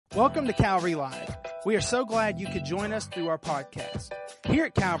Welcome to Calvary Live. We are so glad you could join us through our podcast. Here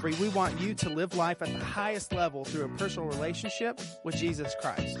at Calvary, we want you to live life at the highest level through a personal relationship with Jesus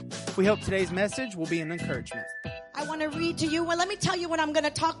Christ. We hope today's message will be an encouragement. I want to read to you. Well, let me tell you what I'm going to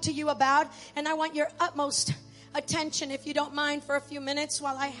talk to you about, and I want your utmost attention, if you don't mind, for a few minutes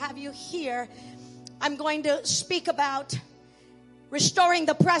while I have you here. I'm going to speak about restoring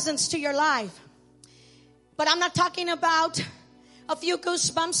the presence to your life. But I'm not talking about a few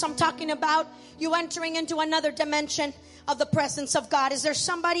goosebumps. I'm talking about you entering into another dimension of the presence of God. Is there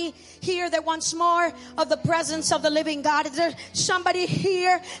somebody here that wants more of the presence of the living God? Is there somebody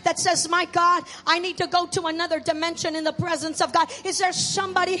here that says, my God, I need to go to another dimension in the presence of God? Is there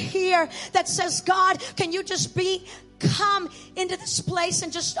somebody here that says, God, can you just come into this place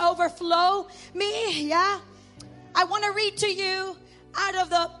and just overflow me? Yeah. I want to read to you out of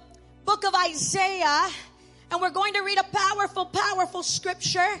the book of Isaiah. And we're going to read a powerful, powerful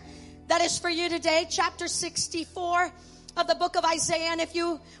scripture that is for you today. Chapter 64 of the book of Isaiah. And if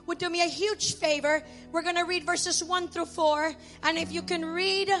you would do me a huge favor, we're going to read verses 1 through 4. And if you can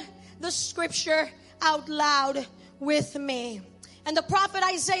read the scripture out loud with me. And the prophet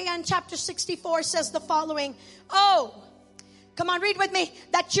Isaiah in chapter 64 says the following. Oh, come on, read with me.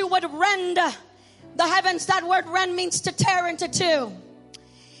 That you would rend the heavens. That word rend means to tear into two.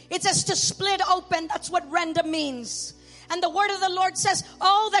 It says to split open. That's what rend means. And the word of the Lord says,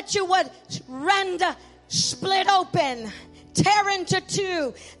 oh, that you would rend, split open, tear into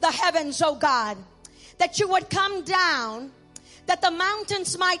two the heavens, oh God. That you would come down, that the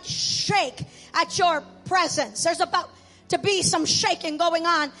mountains might shake at your presence. There's about to be some shaking going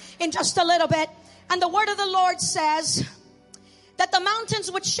on in just a little bit. And the word of the Lord says that the mountains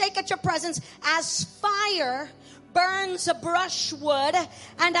would shake at your presence as fire burns a brushwood,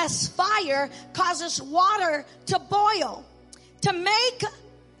 and as fire causes water to boil, to make,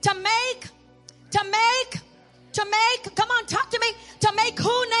 come on, talk to me, to make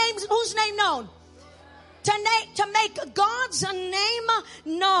whose name known? To make God's name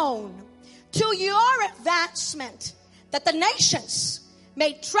known to your advancement, that the nations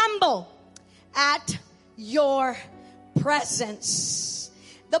may tremble at your presence.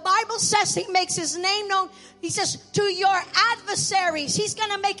 The Bible says he makes his name known. He says to your adversaries. He's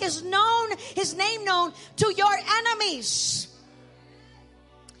going to make his name known to your enemies.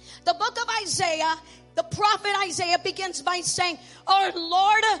 The book of Isaiah, the prophet Isaiah begins by saying, oh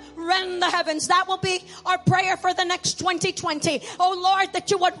Lord, rend the heavens. That will be our prayer for the next 2020. Oh Lord,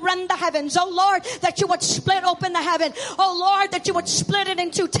 that you would rend the heavens. Oh Lord, that you would split open the heaven. Oh Lord, that you would split it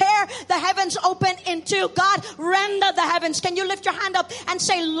into, tear the heavens open into. God, rend the heavens. Can you lift your hand up and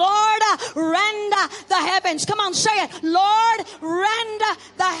say, Lord, rend the heavens. Come on, say it. Lord, rend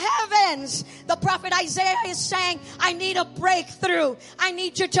the heavens. The prophet Isaiah is saying, I need a breakthrough. I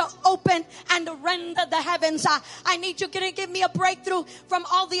need you to open and rend the heavens. I need you to give me a breakthrough from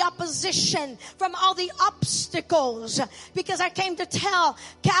all the opposition, from all the obstacles. Because I came to tell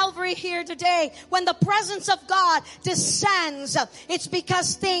Calvary here today, when the presence of God descends, it's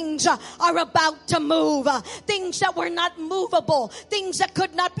because things are about to move. Things that were not movable, things that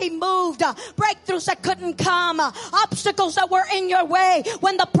could not be moved, breakthroughs that couldn't come, obstacles that were in your way.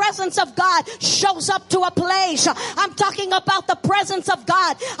 When the presence of God shows up to a place, I'm talking about the presence of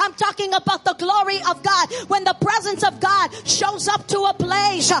God. I'm talking about the glory of God. When the presence of God shows up to a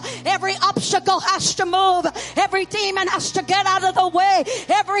place, every obstacle has to move. Every demon has to get out of the way.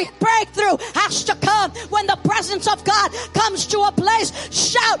 Every breakthrough has to come. When the presence of God comes to a place,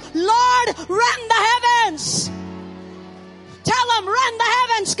 shout, Lord, rend the heavens. Tell them, rend the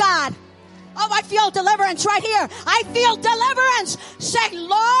heavens, God. Oh, I feel deliverance right here. I feel deliverance. Say,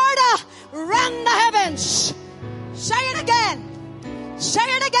 Lord, rend the heavens. Say it again. Say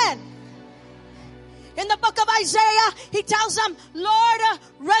it again. In the book of Isaiah, he tells them, Lord,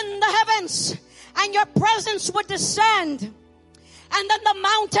 rend the heavens, and your presence would descend. And then the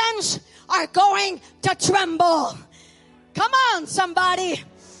mountains are going to tremble. Come on, somebody.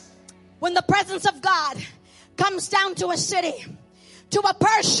 When the presence of God comes down to a city, to a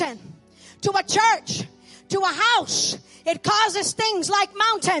person, to a church, to a house, it causes things like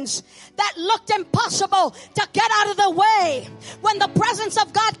mountains that looked impossible to get out of the way. When the presence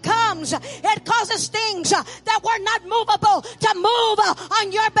of God comes, it causes things that were not movable to move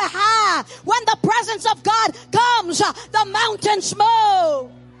on your behalf. When the presence of God comes, the mountains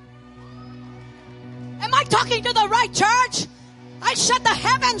move. Am I talking to the right church? I said the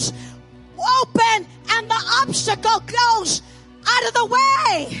heavens open and the obstacle goes out of the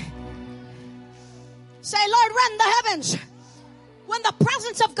way. Say, Lord, rend the heavens. When the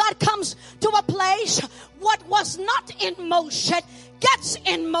presence of God comes to a place, what was not in motion gets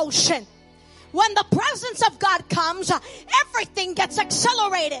in motion. When the presence of God comes, everything gets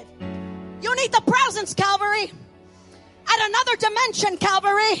accelerated. You need the presence, Calvary. At another dimension,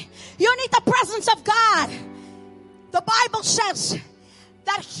 Calvary, you need the presence of God. The Bible says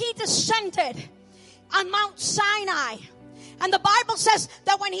that he descended on Mount Sinai. And the Bible says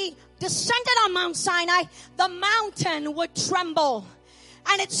that when he descended on Mount Sinai, the mountain would tremble.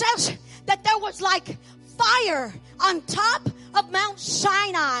 And it says that there was like fire on top of Mount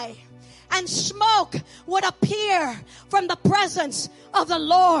Sinai. And smoke would appear from the presence of the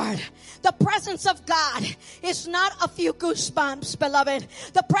Lord. The presence of God is not a few goosebumps, beloved.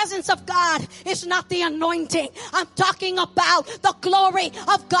 The presence of God is not the anointing. I'm talking about the glory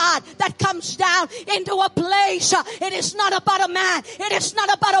of God that comes down into a place. It is not about a man. It is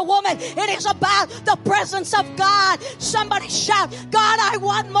not about a woman. It is about the presence of God. Somebody shout, God, I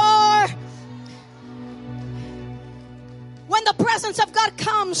want more. When the presence of God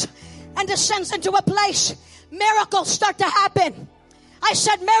comes and descends into a place, miracles start to happen. I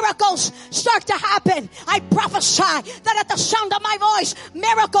said miracles start to happen. I prophesy that at the sound of my voice,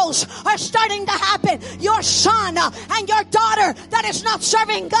 miracles are starting to happen. Your son and your daughter that is not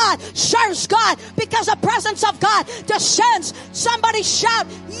serving God serves God because the presence of God descends. Somebody shout,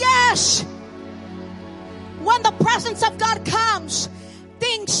 yes! When the presence of God comes,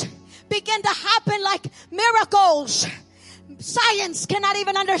 things begin to happen like miracles. Science cannot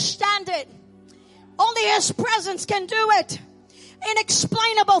even understand it. Only his presence can do it.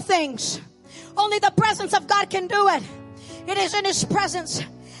 Inexplainable things. Only the presence of God can do it. It is in his presence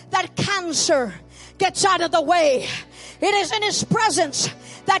that cancer gets out of the way. It is in his presence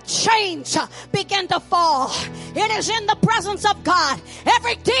that chains begin to fall. It is in the presence of God.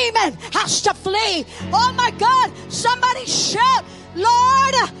 Every demon has to flee. Oh my God. Somebody shout,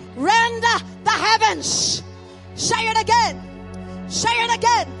 Lord, rend the heavens. Say it again. Say it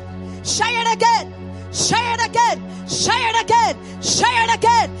again. Say it again. Say it again. Say it again. Say it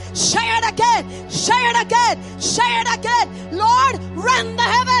again. Say it again. Say it again. Say it again. Lord, rend the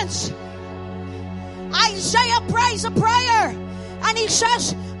heavens. Isaiah prays a prayer and he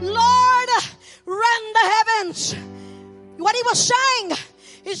says, Lord, rend the heavens. What he was saying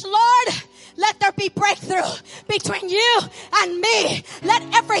is, Lord, let there be breakthrough between you and me. Let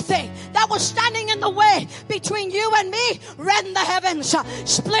everything that was standing in the way between you and me, rend the heavens.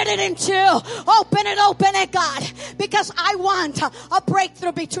 Split it in two. Open it, God. Because I want a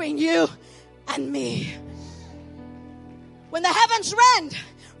breakthrough between you and me. When the heavens rend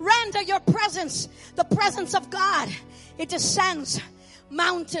your presence, the presence of God, it descends.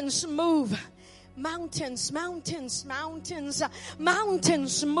 Mountains move. Mountains move.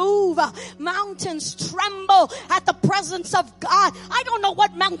 Mountains tremble at the presence of God. I don't know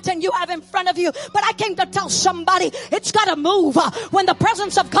what mountain you have in front of you, but I came to tell somebody it's got to move. When the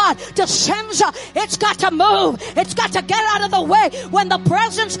presence of God descends, it's got to move. It's got to get out of the way. When the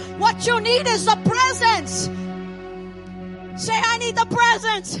presence, what you need is the presence. Say, I need the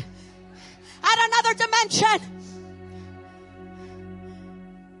presence. At another dimension.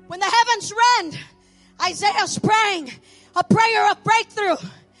 When the heavens rend, Isaiah's praying a prayer of breakthrough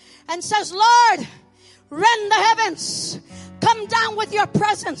and says, Lord, rend the heavens. Come down with your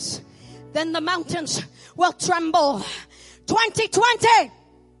presence. Then the mountains will tremble. 2020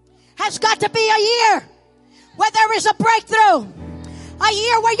 has got to be a year where there is a breakthrough. A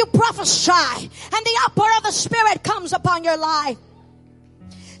year where you prophesy and the outpour of the Spirit comes upon your life.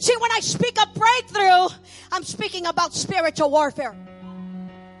 See, when I speak of breakthrough, I'm speaking about spiritual warfare.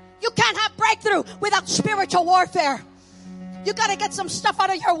 You can't have breakthrough without spiritual warfare. You got to get some stuff out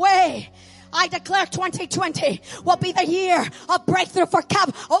of your way. I declare 2020 will be the year of breakthrough for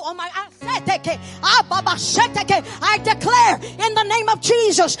Calvary. I declare in the name of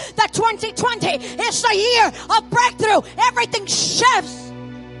Jesus that 2020 is the year of breakthrough. Everything shifts.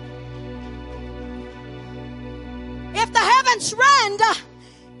 If the heavens rend,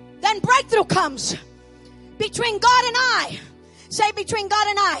 then breakthrough comes between God and I. Say, between God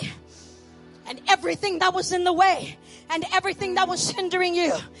and I. And everything that was in the way, and everything that was hindering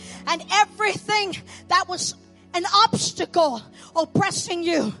you, and everything that was an obstacle oppressing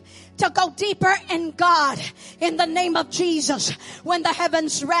you to go deeper in God, in the name of Jesus. When the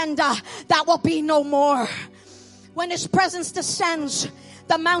heavens rend, that will be no more. When his presence descends,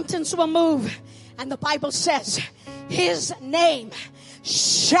 the mountains will move. And the Bible says, his name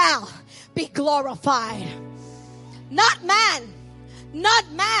shall be glorified. Not man.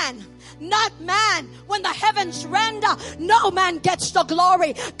 Not man. Not man. When the heavens rend, no man gets the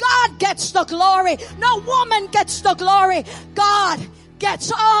glory. God gets the glory. No woman gets the glory. God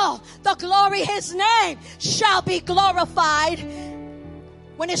gets all the glory. His name shall be glorified.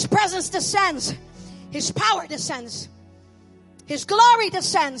 When His presence descends, His power descends. His glory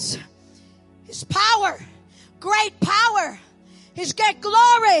descends. His power, great power, His great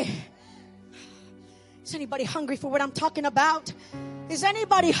glory. Is anybody hungry for what I'm talking about? Is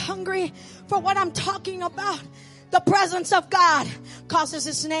anybody hungry for what I'm talking about? The presence of God causes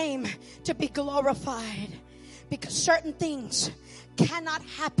His name to be glorified, because certain things cannot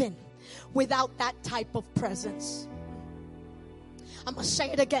happen without that type of presence. I'm going to say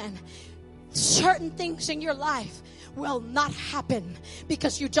it again. Certain things in your life will not happen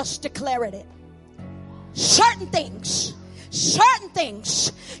because you just declared it. Certain things.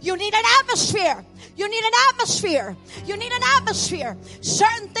 You need an atmosphere. You need an atmosphere. You need an atmosphere.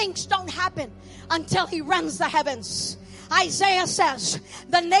 Certain things don't happen until He rends the heavens. Isaiah says,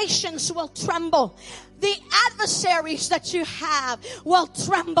 the nations will tremble. The adversaries that you have will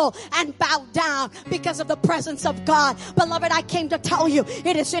tremble and bow down because of the presence of God. Beloved, I came to tell you,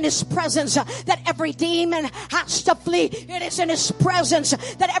 it is in His presence that every demon has to flee. It is in His presence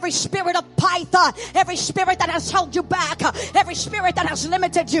that every spirit of python, every spirit that has held you back, every spirit that has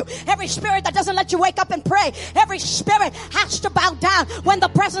limited you, every spirit that doesn't let you wake up and pray, every spirit has to bow down when the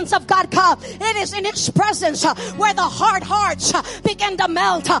presence of God comes. It is in His presence where the hard hearts begin to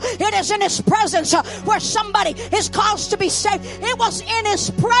melt. It is in His presence where somebody is caused to be saved. It was in His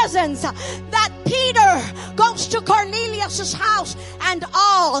presence that Peter goes to Cornelius' house and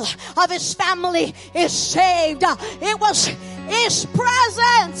all of his family is saved. It was His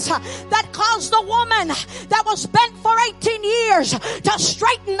presence that caused the woman that was bent for 18 years to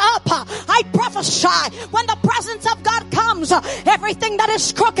straighten up. I prophesy, when the presence of God comes, everything that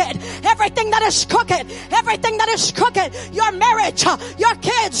is crooked, your marriage, your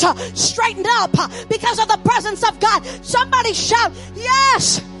kids, straightened up because of the presence of God. Somebody shout,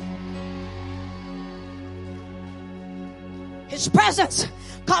 yes! His presence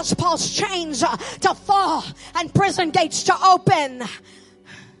caused Paul's chains to fall and prison gates to open.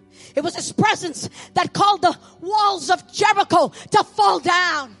 It was His presence that called the walls of Jericho to fall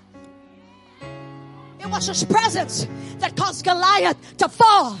down. It was His presence that caused Goliath to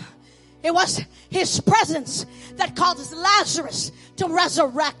fall. It was His presence that caused Lazarus to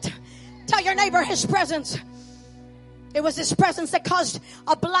resurrect. Tell your neighbor, His presence. It was His presence that caused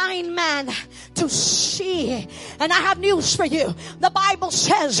a blind man to see. And I have news for you. The Bible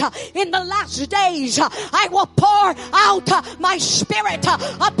says, in the last days, I will pour out my Spirit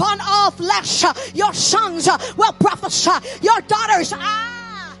upon all flesh. Your sons will prophesy. Your daughters,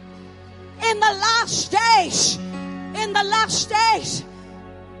 in the last days. In the last days.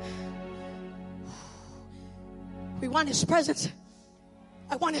 We want His presence.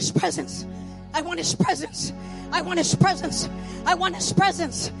 I want His presence. I want His presence. I want His presence. I want His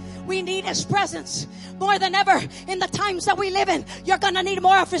presence. We need His presence more than ever in the times that we live in. You're going to need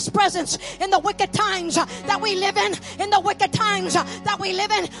more of His presence in the wicked times that we live in the wicked times that we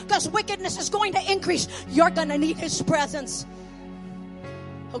live in, because wickedness is going to increase. You're going to need His presence.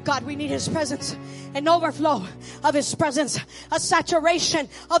 Oh God, we need His presence, an overflow of His presence, a saturation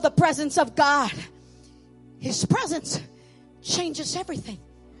of the presence of God. His presence changes everything.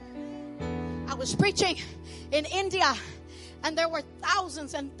 I was preaching in India, and there were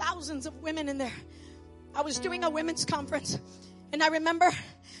thousands and thousands of women in there. I was doing a women's conference, and I remember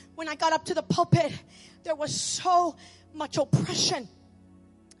when I got up to the pulpit, there was so much oppression.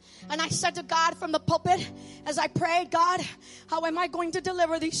 And I said to God from the pulpit, as I prayed, God, how am I going to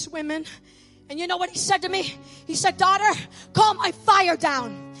deliver these women? And you know what He said to me? He said, daughter, call my fire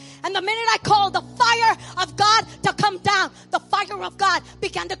down. And the minute I called the fire of God to come down, the fire of God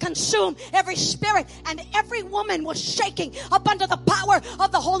began to consume every spirit, and every woman was shaking up under the power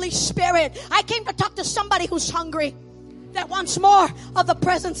of the Holy Spirit. I came to talk to somebody who's hungry, that wants more of the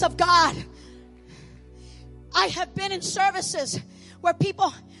presence of God. I have been in services where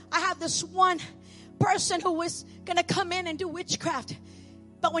I have this one person who was going to come in and do witchcraft.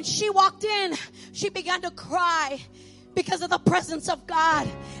 But when she walked in, she began to cry because of the presence of God,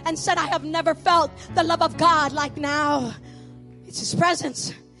 and said, I have never felt the love of God like now. It's His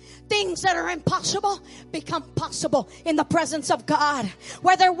presence. Things that are impossible become possible in the presence of God.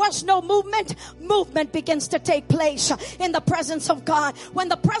 Where there was no movement, movement begins to take place in the presence of God. When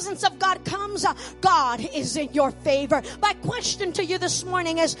the presence of God comes, God is in your favor. My question to you this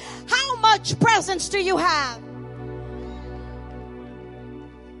morning is, how much presence do you have?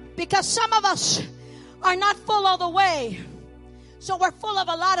 Because some of us are not full all the way. So we're full of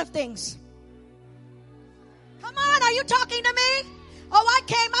a lot of things. Come on, are you talking to me? Oh,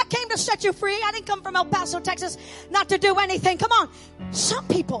 I came to set you free. I didn't come from El Paso, Texas, not to do anything. Come on. Some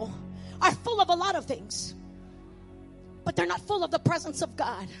people are full of a lot of things. but they're not full of the presence of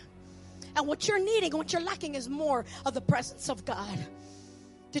God. And what you're needing, what you're lacking is more of the presence of God.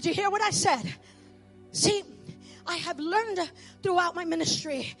 Did you hear what I said? See, I have learned throughout my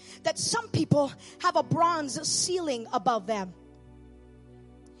ministry that some people have a bronze ceiling above them.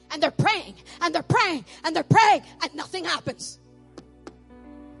 And they're praying, and they're praying, and they're praying, and nothing happens.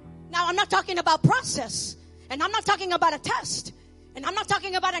 Now, I'm not talking about process, and I'm not talking about a test, and I'm not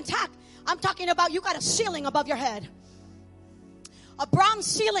talking about an attack. I'm talking about you got a ceiling above your head. A bronze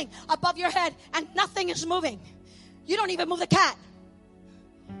ceiling above your head, and nothing is moving. You don't even move the cat.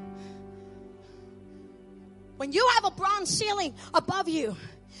 When you have a bronze ceiling above you,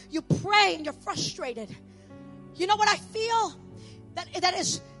 you pray and you're frustrated. You know what I feel? That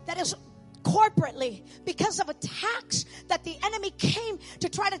is corporately, because of attacks that the enemy came to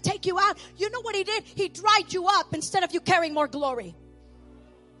try to take you out. You know what he did? He dried you up instead of you carrying more glory.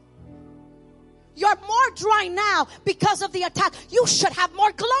 You're more dry now because of the attack. You should have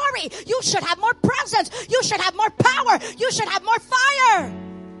more glory. You should have more presence. You should have more power. You should have more fire.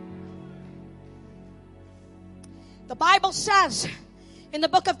 The Bible says in the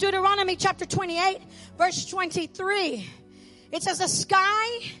book of Deuteronomy chapter 28 verse 23, it says the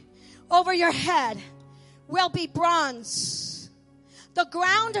sky over your head will be bronze, the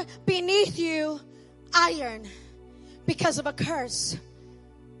ground beneath you iron, because of a curse.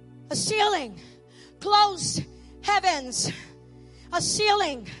 A ceiling, closed heavens, a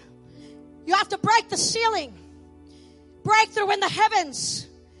ceiling. You have to break the ceiling, break through in the heavens,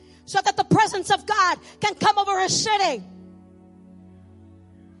 so that the presence of God can come over a city.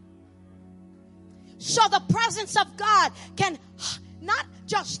 So the presence of God can not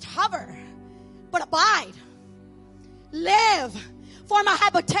just hover, but abide, live, form a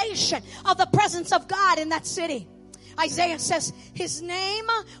habitation of the presence of God in that city. Isaiah says his name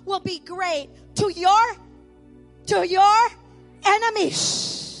will be great to your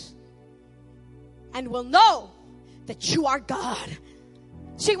enemies, and will know that you are God.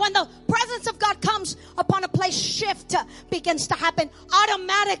 See, when the presence of God comes upon a place, shift begins to happen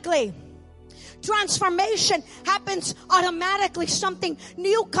automatically. Transformation happens automatically. Something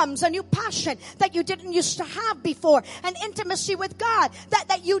new comes, a new passion that you didn't used to have before, an intimacy with God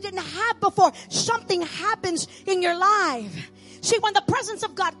that you didn't have before. Something happens in your life. See, when the presence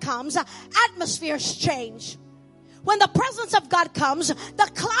of God comes, atmospheres change. When the presence of God comes,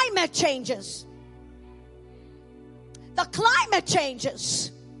 the climate changes. The climate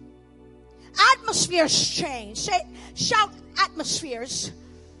changes. Atmospheres change. Shout atmospheres.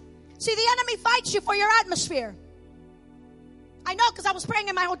 See, the enemy fights you for your atmosphere. I know, because I was praying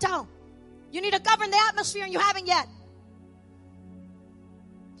in my hotel. You need to govern the atmosphere and you haven't yet.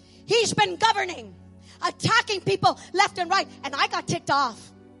 He's been governing, attacking people left and right, and I got ticked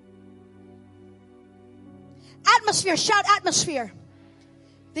off. Atmosphere, shout atmosphere.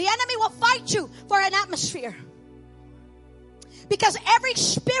 The enemy will fight you for an atmosphere, because every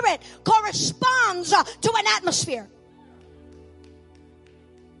spirit corresponds to an atmosphere.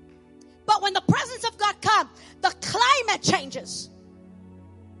 But when the presence of God comes, the climate changes.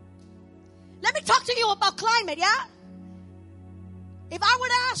 Let me talk to you about climate, yeah? If I were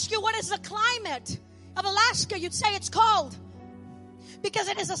to ask you what is the climate of Alaska, you'd say it's cold, because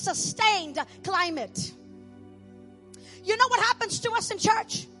it is a sustained climate. You know what happens to us in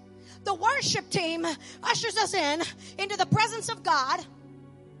church? The worship team ushers us into the presence of God.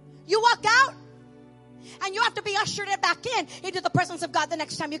 You walk out, and you have to be ushered back into the presence of God the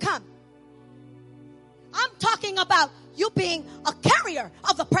next time you come. I'm talking about you being a carrier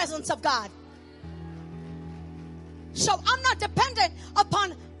of the presence of God. So I'm not dependent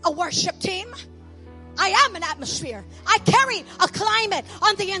upon a worship team. I am an atmosphere. I carry a climate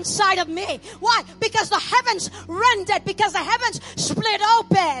on the inside of me. Why? Because the heavens rended, because the heavens split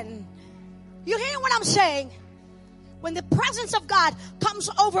open. You hear what I'm saying? When the presence of God comes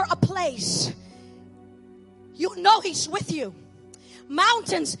over a place, you know He's with you.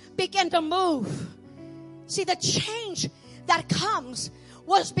 Mountains begin to move. See, the change that comes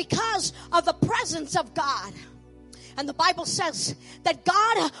was because of the presence of God. And the Bible says that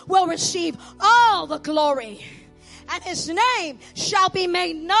God will receive all the glory, and His name shall be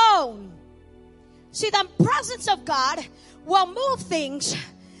made known. See, the presence of God will move things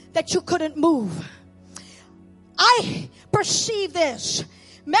that you couldn't move. I perceive this.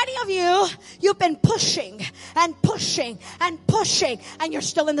 Many of you, you've been pushing and pushing and pushing, and you're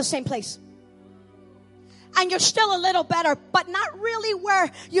still in the same place. And you're still a little better, but not really where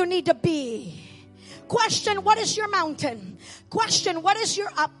you need to be. question, what is your mountain? Question, what is your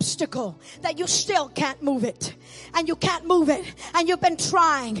obstacle that you still can't move it? And you can't move it. And you've been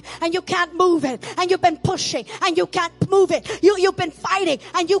trying and you can't move it. And you've been pushing and you can't move it. You've been fighting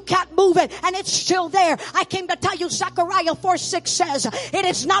and you can't move it. And it's still there. I came to tell you, Zechariah 4:6 says, it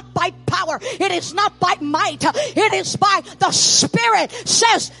is not by power. It is not by might. It is by the Spirit,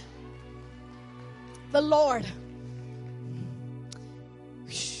 says the Lord.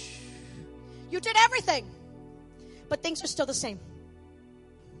 You did everything, but things are still the same.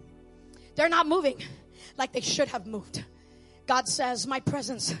 They're not moving like they should have moved. God says, my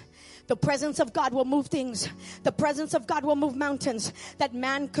presence, the presence of God will move things. The presence of God will move mountains that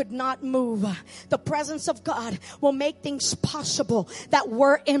man could not move. The presence of God will make things possible that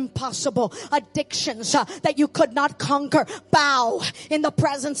were impossible. Addictions that you could not conquer, bow in the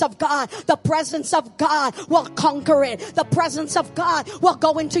presence of God. The presence of God will conquer it. The presence of God will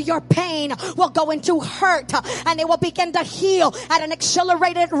go into your pain, will go into hurt, and it will begin to heal at an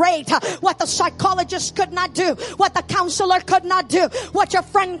accelerated rate. What the psychologist could not do, what the counselor could not do, what your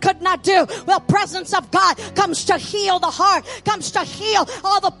friend could not do. The presence of God comes to heal the heart, comes to heal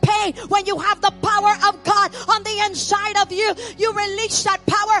all the pain. When you have the power of God on the inside of you, you release that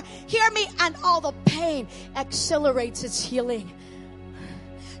power, hear me, and all the pain accelerates its healing.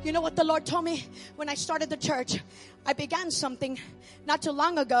 You know what the Lord told me when I started the church? I began something not too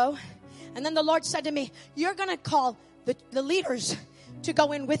long ago, and then the Lord said to me, you're going to call the leaders to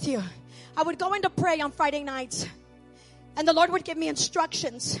go in with you. I would go in to pray on Friday nights, and the Lord would give me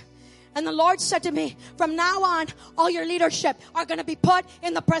instructions. And the Lord said to me, from now on, all your leadership are going to be put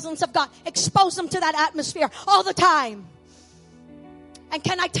in the presence of God. Expose them to that atmosphere all the time. And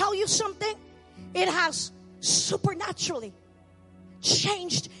can I tell you something? It has supernaturally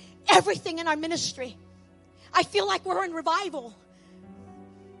changed everything in our ministry. I feel like we're in revival.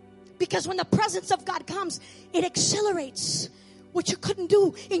 Because when the presence of God comes, it accelerates what you couldn't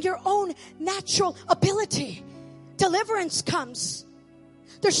do in your own natural ability. Deliverance comes.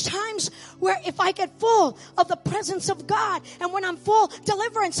 There's times where if I get full of the presence of God, and when I'm full,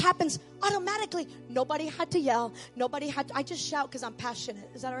 deliverance happens automatically. Nobody had to yell. I just shout because I'm passionate.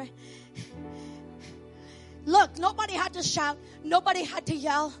 Is that all right? Look, nobody had to shout. Nobody had to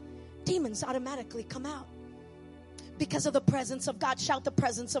yell. Demons automatically come out because of the presence of God. Shout the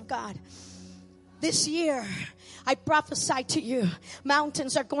presence of God. This year, I prophesy to you,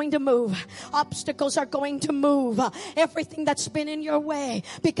 mountains are going to move. Obstacles are going to move. Everything that's been in your way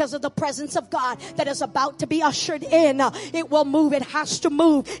because of the presence of God that is about to be ushered in, it will move. It has to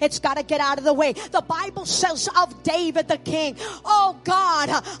move. It's got to get out of the way. The Bible says of David the king, oh God,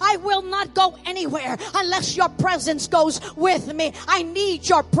 I will not go anywhere unless your presence goes with me. I need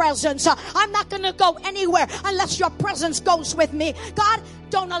your presence. I'm not going to go anywhere unless your presence goes with me. God,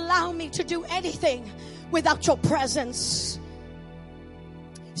 don't allow me to do anything without your presence.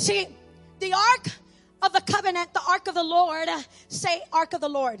 See, the Ark of the Covenant, the Ark of the Lord, say Ark of the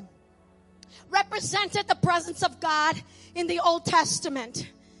Lord, represented the presence of God in the Old Testament.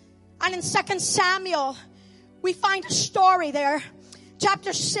 And in 2 Samuel, we find a story there.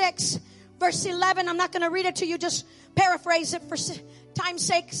 Chapter 6, verse 11. I'm not going to read it to you, just paraphrase it for time's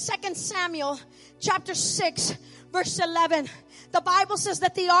sake. 2 Samuel, chapter 6, verse 11. The Bible says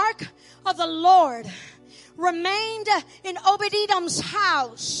that the Ark of the Lord remained in Obed-Edom's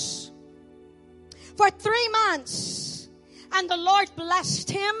house for 3 months. And the Lord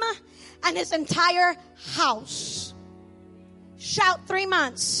blessed him and his entire house. Shout 3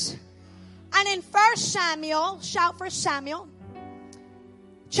 months. And in 1 Samuel, shout 1 Samuel,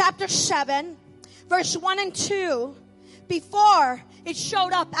 chapter 7, verse 1 and 2, before it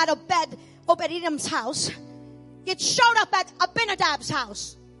showed up at Obed-Edom's house, it showed up at Abinadab's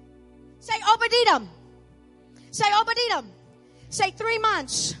house. Say Obed-Edom. Say Obed-Edom. Say 3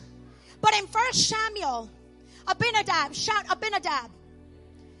 months. But in 1 Samuel, Abinadab, shout Abinadab.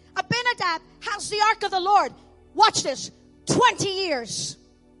 Abinadab has the Ark of the Lord. Watch this. 20 years.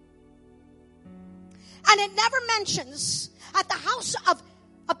 And it never mentions at the house of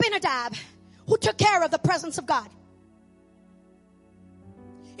Abinadab who took care of the presence of God.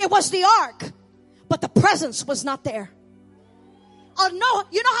 It was the Ark, but the presence was not there. Oh no,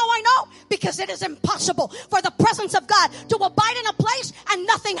 you know how I know? Because it is impossible for the presence of God to abide in a place and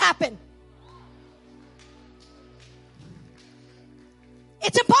nothing happen.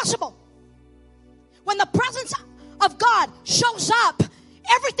 It's impossible. When the presence of God shows up,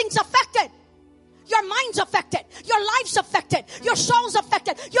 everything's affected. Your mind's affected. Your life's affected. Your soul's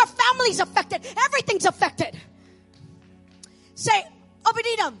affected. Your family's affected. Everything's affected. Say,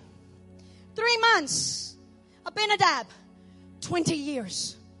 Obed-Edom, 3 months. Abinadab, 20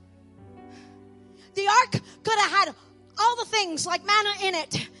 years. The ark could have had all the things like manna in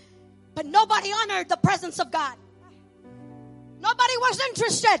it, but nobody honored the presence of God. Nobody was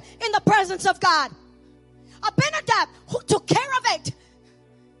interested in the presence of God. Abinadab, who took care of it,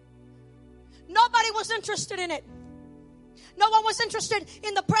 nobody was interested in it. No one was interested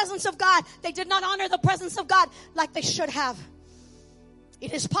in the presence of God. They did not honor the presence of God like they should have.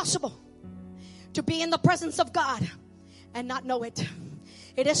 It is possible to be in the presence of God and not know it.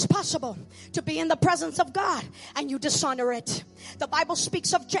 It is possible to be in the presence of God and you dishonor it. The Bible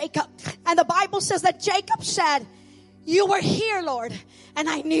speaks of Jacob, and the Bible says that Jacob said, "You were here, Lord, and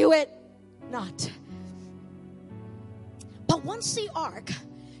I knew it not." But once the ark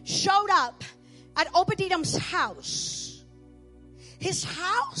showed up at Obed-Edom's house, his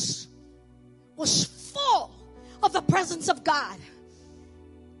house was full of the presence of God.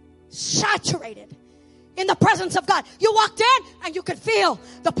 Saturated in the presence of God. You walked in and you could feel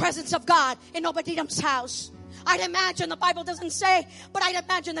the presence of God in Obed-Edom's house. I'd imagine, the Bible doesn't say, but I'd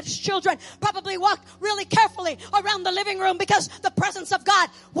imagine that his children probably walked really carefully around the living room because the presence of God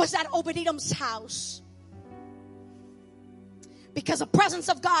was at Obed-Edom's house. Because the presence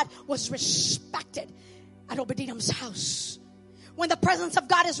of God was respected at Obed-Edom's house. When the presence of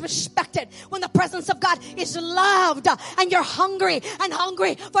God is respected, when the presence of God is loved, and you're hungry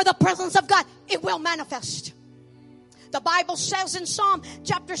for the presence of God, it will manifest. The Bible says in Psalm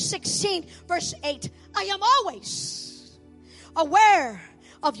chapter 16, verse 8, "I am always aware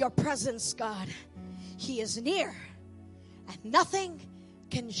of your presence, God. He is near, and nothing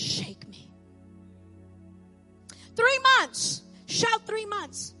can shake me." 3 months. Shout 3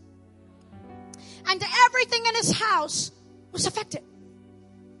 months. And everything in his house was affected.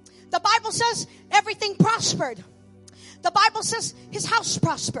 The Bible says everything prospered. The Bible says his house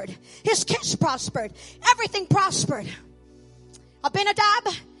prospered. His kids prospered. Everything prospered.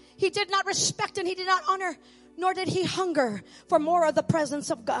 Abinadab, he did not respect and he did not honor, nor did he hunger for more of the presence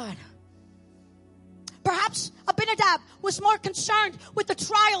of God. Perhaps Abinadab was more concerned with the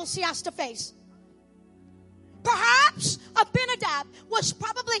trials he has to face. Perhaps Abinadab was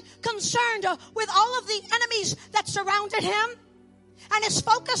probably concerned with all of the enemies that surrounded him, and his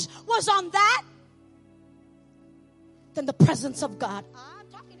focus was on that than the presence of God. I'm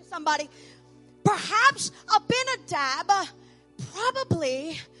talking to somebody. Perhaps Abinadab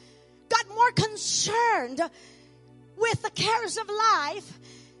probably got more concerned with the cares of life,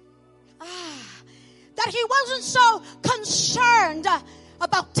 that he wasn't so concerned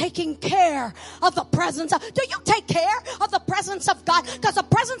about taking care of the presence of. Do you take care of the presence of God? Because the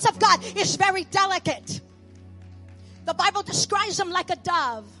presence of God is very delicate. The Bible describes him like a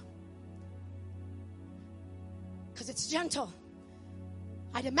dove, because it's gentle.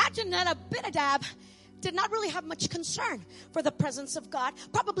 I'd imagine that Abinadab did not really have much concern for the presence of God.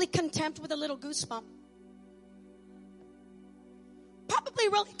 Probably contempt with a little goosebump. Probably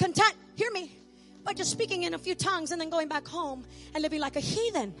really content. Hear me. By just speaking in a few tongues and then going back home and living like a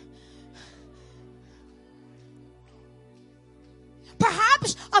heathen.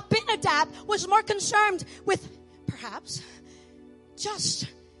 Perhaps Abinadab was more concerned with, perhaps, just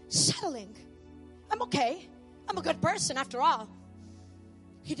settling. I'm okay. I'm a good person after all.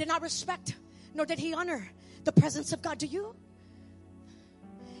 He did not respect, nor did he honor the presence of God. Do you?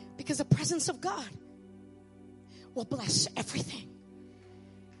 Because the presence of God will bless everything.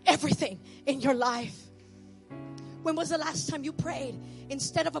 Everything in your life. When was the last time you prayed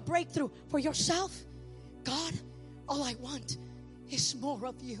instead of a breakthrough for yourself? God, all I want is more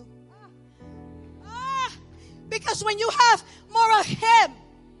of you. Because when you have more of him,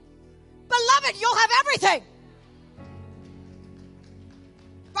 beloved, you'll have everything.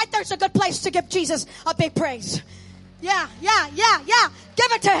 Right there's a good place to give Jesus a big praise. Yeah.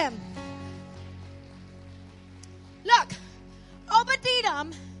 Give it to him. Look,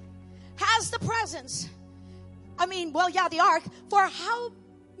 Obed-Edom has the presence. The ark for how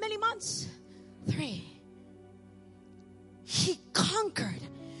many months? 3. He conquered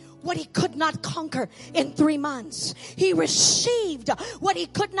what he could not conquer in 3 months. He received what he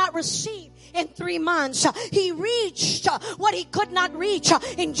could not receive in 3 months. He reached what he could not reach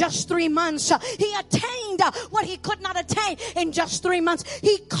in just 3 months. He attained what he could not attain in just 3 months.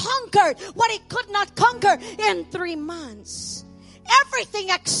 He conquered what he could not conquer in 3 months.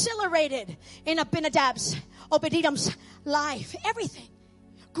 Everything accelerated in Obed-Edom's life. Everything.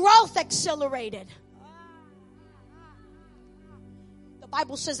 Growth accelerated. The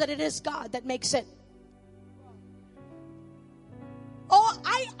Bible says that it is God that makes it.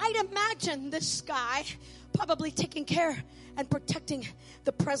 I'd imagine this guy probably taking care and protecting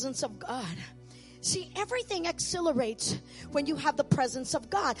the presence of God. See, everything accelerates when you have the presence of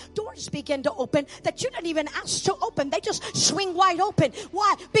God. Doors begin to open that you didn't even ask to open. They just swing wide open.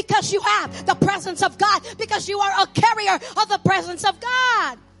 Why? Because you have the presence of God. Because you are a carrier of the presence of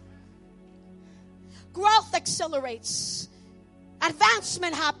God. Growth accelerates.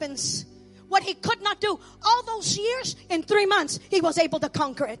 Advancement happens. What he could not do all those years, in 3 months, he was able to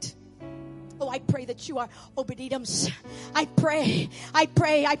conquer it. Oh, I pray that you are Obed-Edoms. I pray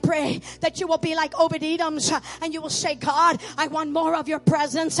that you will be like Obed-Edoms and you will say, God, I want more of your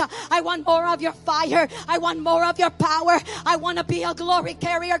presence. I want more of your fire. I want more of your power. I want to be a glory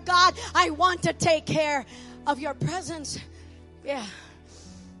carrier, God. I want to take care of your presence. Yeah.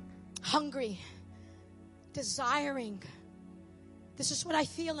 Hungry. Desiring. This is what I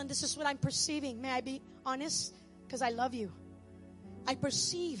feel and this is what I'm perceiving. May I be honest? Because I love you. I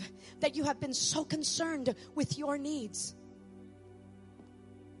perceive that you have been so concerned with your needs.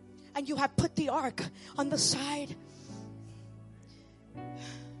 And you have put the ark on the side.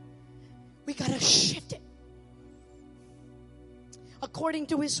 We got to shift it. According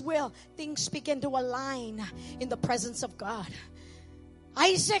to his will, things begin to align in the presence of God.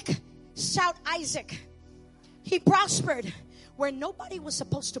 Isaac, shout Isaac. He prospered where nobody was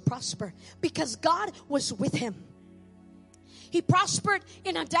supposed to prosper because God was with him. He prospered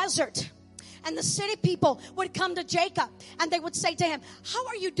in a desert. And the city people would come to Jacob and they would say to him, how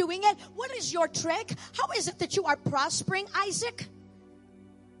are you doing it? What is your trick? How is it that you are prospering, Isaac?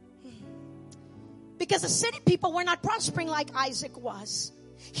 Because the city people were not prospering like Isaac was.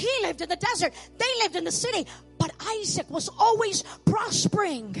 He lived in the desert. They lived in the city. But Isaac was always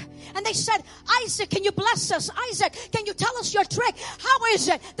prospering. And they said, Isaac, can you bless us? Isaac, can you tell us your trick? How is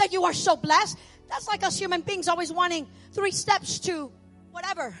it that you are so blessed? That's like us human beings always wanting 3 steps to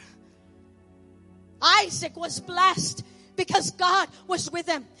whatever. Isaac was blessed because God was with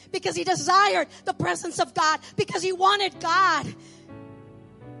him. Because he desired the presence of God. Because he wanted God.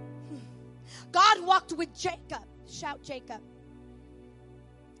 God walked with Jacob. Shout Jacob.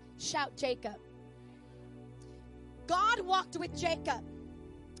 Shout Jacob. God walked with Jacob.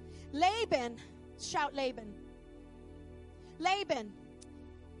 Laban. Shout Laban. Laban.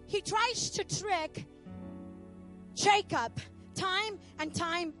 He tries to trick Jacob time and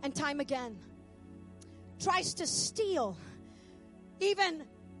time and time again. Tries to steal even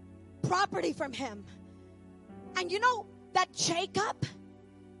property from him. And you know that Jacob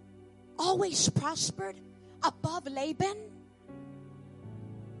always prospered above Laban?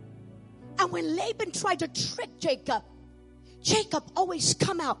 And when Laban tried to trick Jacob, Jacob always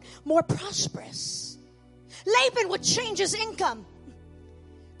come out more prosperous. Laban would change his income.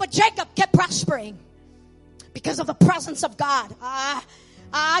 But Jacob kept prospering because of the presence of God.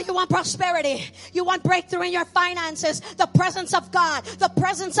 You want prosperity. You want breakthrough in your finances. The presence of God. The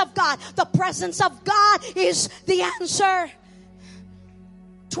presence of God. The presence of God is the answer.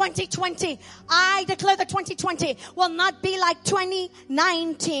 2020. I declare that 2020 will not be like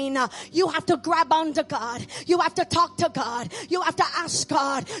 2019. You have to grab onto God. You have to talk to God. You have to ask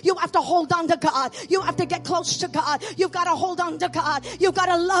God. You have to hold on to God. You have to get close to God. You've got to hold on to God. You've got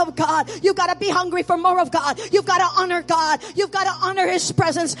to love God. You've got to be hungry for more of God. You've got to honor God. You've got to honor his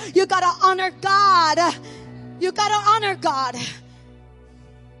presence. You've got to honor God. You've got to honor God.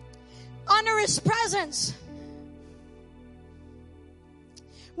 Honor his presence.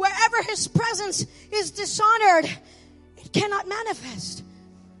 Wherever his presence is dishonored, it cannot manifest.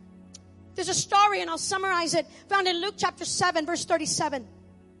 There's a story, and I'll summarize it, found in Luke chapter 7, verse 37.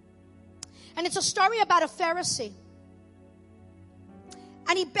 And it's a story about a Pharisee.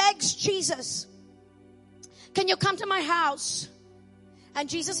 And he begs Jesus, can you come to my house? And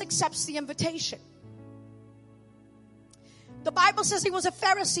Jesus accepts the invitation. The Bible says he was a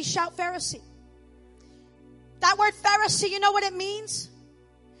Pharisee. Shout Pharisee. That word Pharisee, you know what it means?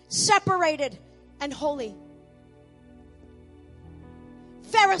 Separated and holy.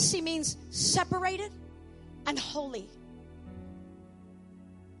 Pharisee means separated and holy.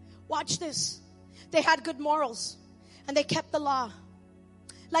 Watch this. They had good morals and they kept the law.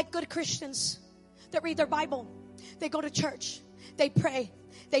 Like good Christians that read their Bible. They go to church. They pray.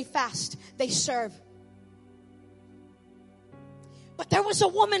 They fast. They serve. But there was a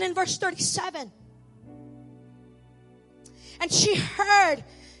woman in verse 37. And she heard.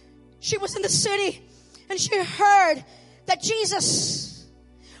 She was in the city and she heard that Jesus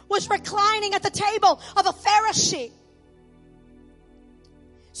was reclining at the table of a Pharisee.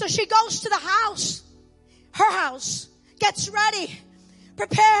 So she goes to the house, her house, gets ready,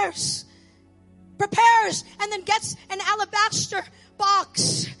 prepares, and then gets an alabaster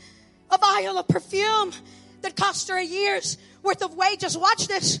box, a vial of perfume that cost her a year's worth of wages. Watch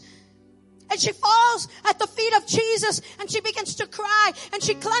this. And she falls at the feet of Jesus and she begins to cry and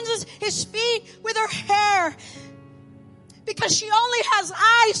she cleanses his feet with her hair because she only has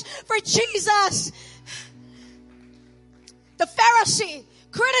eyes for Jesus. The Pharisee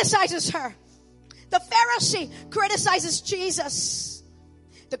criticizes her. The Pharisee criticizes Jesus.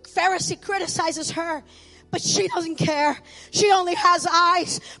 The Pharisee criticizes her, but she doesn't care. She only has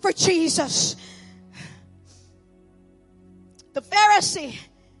eyes for Jesus. The Pharisee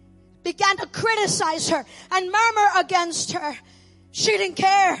began to criticize her and murmur against her. She didn't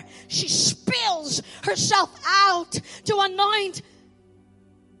care. She spills herself out to anoint.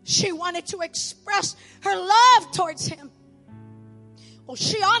 She wanted to express her love towards him. Well,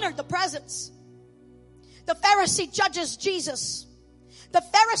 she honored the presence. The Pharisee judges Jesus. The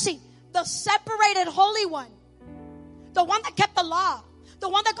Pharisee, the separated holy one, the one that kept the law, the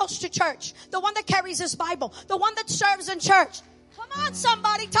one that goes to church, the one that carries his Bible, the one that serves in church. Come on,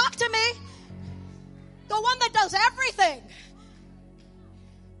 somebody, talk to me. The one that does everything.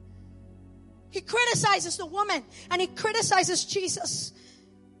 He criticizes the woman and he criticizes Jesus.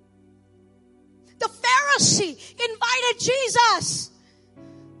 The Pharisee invited Jesus.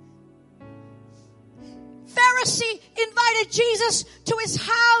 Pharisee invited Jesus to his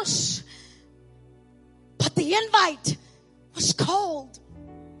house, but the invite was cold.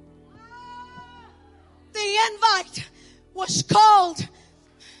 The invite was cold.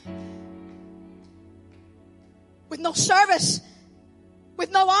 With no service,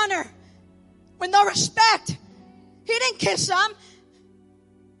 with no honor, with no respect. He didn't kiss them.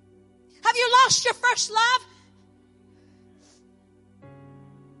 Have you lost your first love?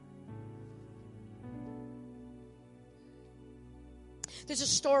 There's a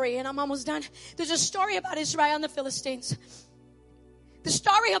story, and I'm almost done. There's a story about Israel and the Philistines. The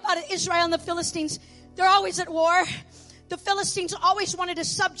story about Israel and the Philistines, they're always at war. The Philistines always wanted to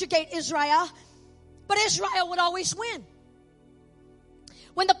subjugate Israel, but Israel would always win.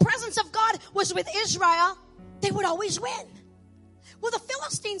 When the presence of God was with Israel, they would always win. Well, the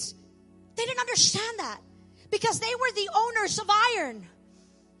Philistines, they didn't understand that because they were the owners of iron.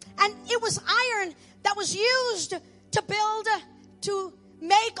 And it was iron that was used to build, to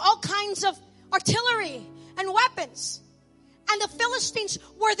make all kinds of artillery and weapons. And the Philistines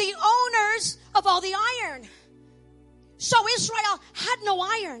were the owners of all the iron. So Israel had no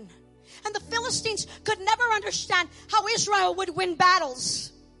iron. And the Philistines could never understand how Israel would win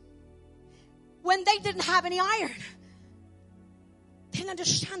battles when they didn't have any iron. They didn't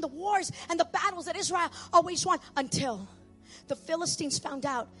understand the wars and the battles that Israel always won until the Philistines found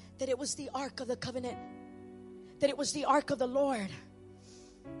out that it was the Ark of the Covenant, that it was the Ark of the Lord.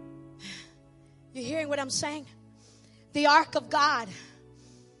 You hearing what I'm saying? The Ark of God.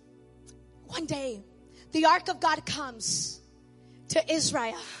 One day, the Ark of God comes to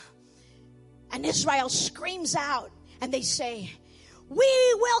Israel. And Israel screams out and they say,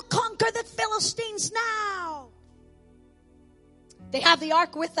 "We will conquer the Philistines now." They have the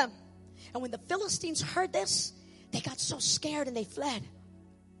ark with them. And when the Philistines heard this, they got so scared and they fled.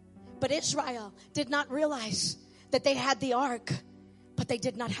 But Israel did not realize that they had the ark, but they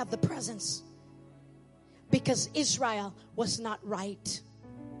did not have the presence. Because Israel was not right.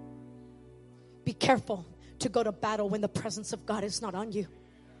 Be careful to go to battle when the presence of God is not on you.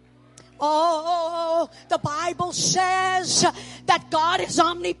 Oh, the Bible says that God is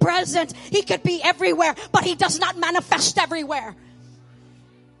omnipresent. He could be everywhere, but he does not manifest everywhere.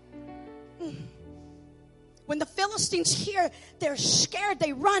 When the Philistines hear, they're scared,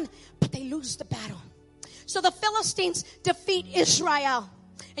 they run, but they lose the battle. So the Philistines defeat Israel.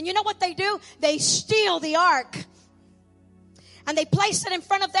 And you know what they do? They steal the ark. And they place it in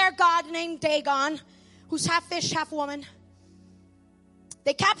front of their god named Dagon, who's half fish, half woman.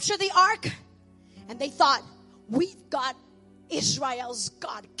 They capture the ark, and they thought, we've got Israel's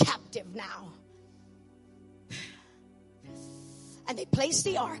God captive now. And they place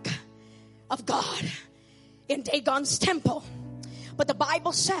the ark of God in Dagon's temple. But the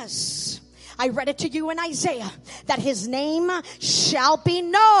Bible says, I read it to you in Isaiah, that his name shall be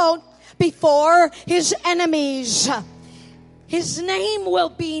known before his enemies. His name will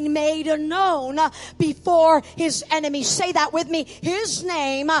be made known before his enemies. Say that with me. His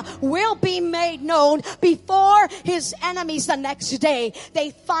name will be made known before his enemies. The next day,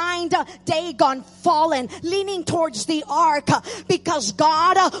 they find Dagon fallen, leaning towards the ark, because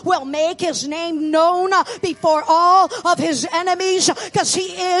God will make his name known before all of his enemies, because he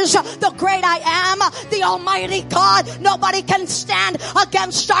is the great I am, the Almighty God. Nobody can stand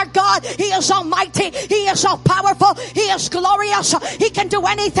against our God. He is almighty. He is all powerful. He is glorious. He can do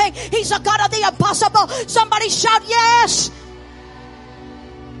anything. He's a God of the impossible. Somebody shout yes.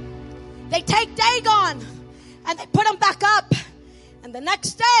 They take Dagon and they put him back up. And the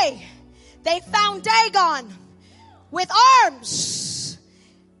next day, they found Dagon with arms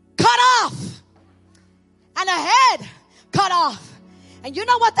cut off and a head cut off. And you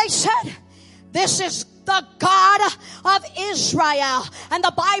know what they said? This is the God of Israel. And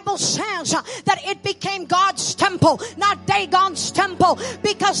the Bible says that it became God's temple, not Dagon's temple,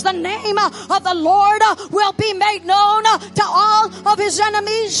 because the name of the Lord will be made known to all of his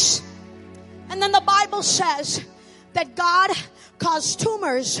enemies. And then the Bible says that God caused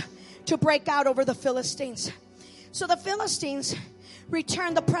tumors to break out over the Philistines. So the Philistines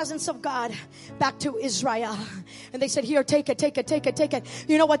returned the presence of God back to Israel. And they said, here, take it.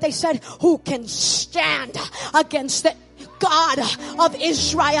 You know what they said? Who can stand against the God of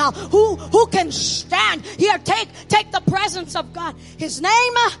Israel? Who can stand? Here, take the presence of God. His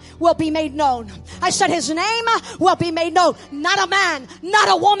name will be made known. I said his name will be made known. Not a man, not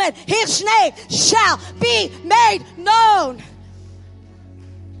a woman. His name shall be made known.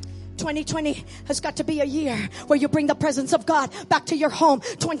 2020 has got to be a year where you bring the presence of God back to your home.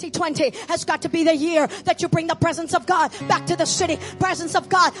 2020 has got to be the year that you bring the presence of God back to the city. Presence of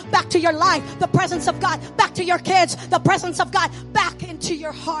God back to your life. The presence of God back to your kids. The presence of God back into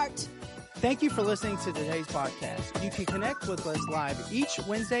your heart. Thank you for listening to today's podcast. You can connect with us live each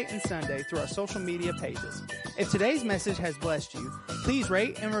Wednesday and Sunday through our social media pages. If today's message has blessed you, please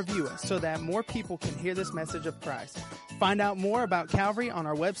rate and review us so that more people can hear this message of Christ. Find out more about Calvary on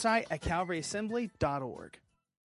our website at calvaryassembly.org.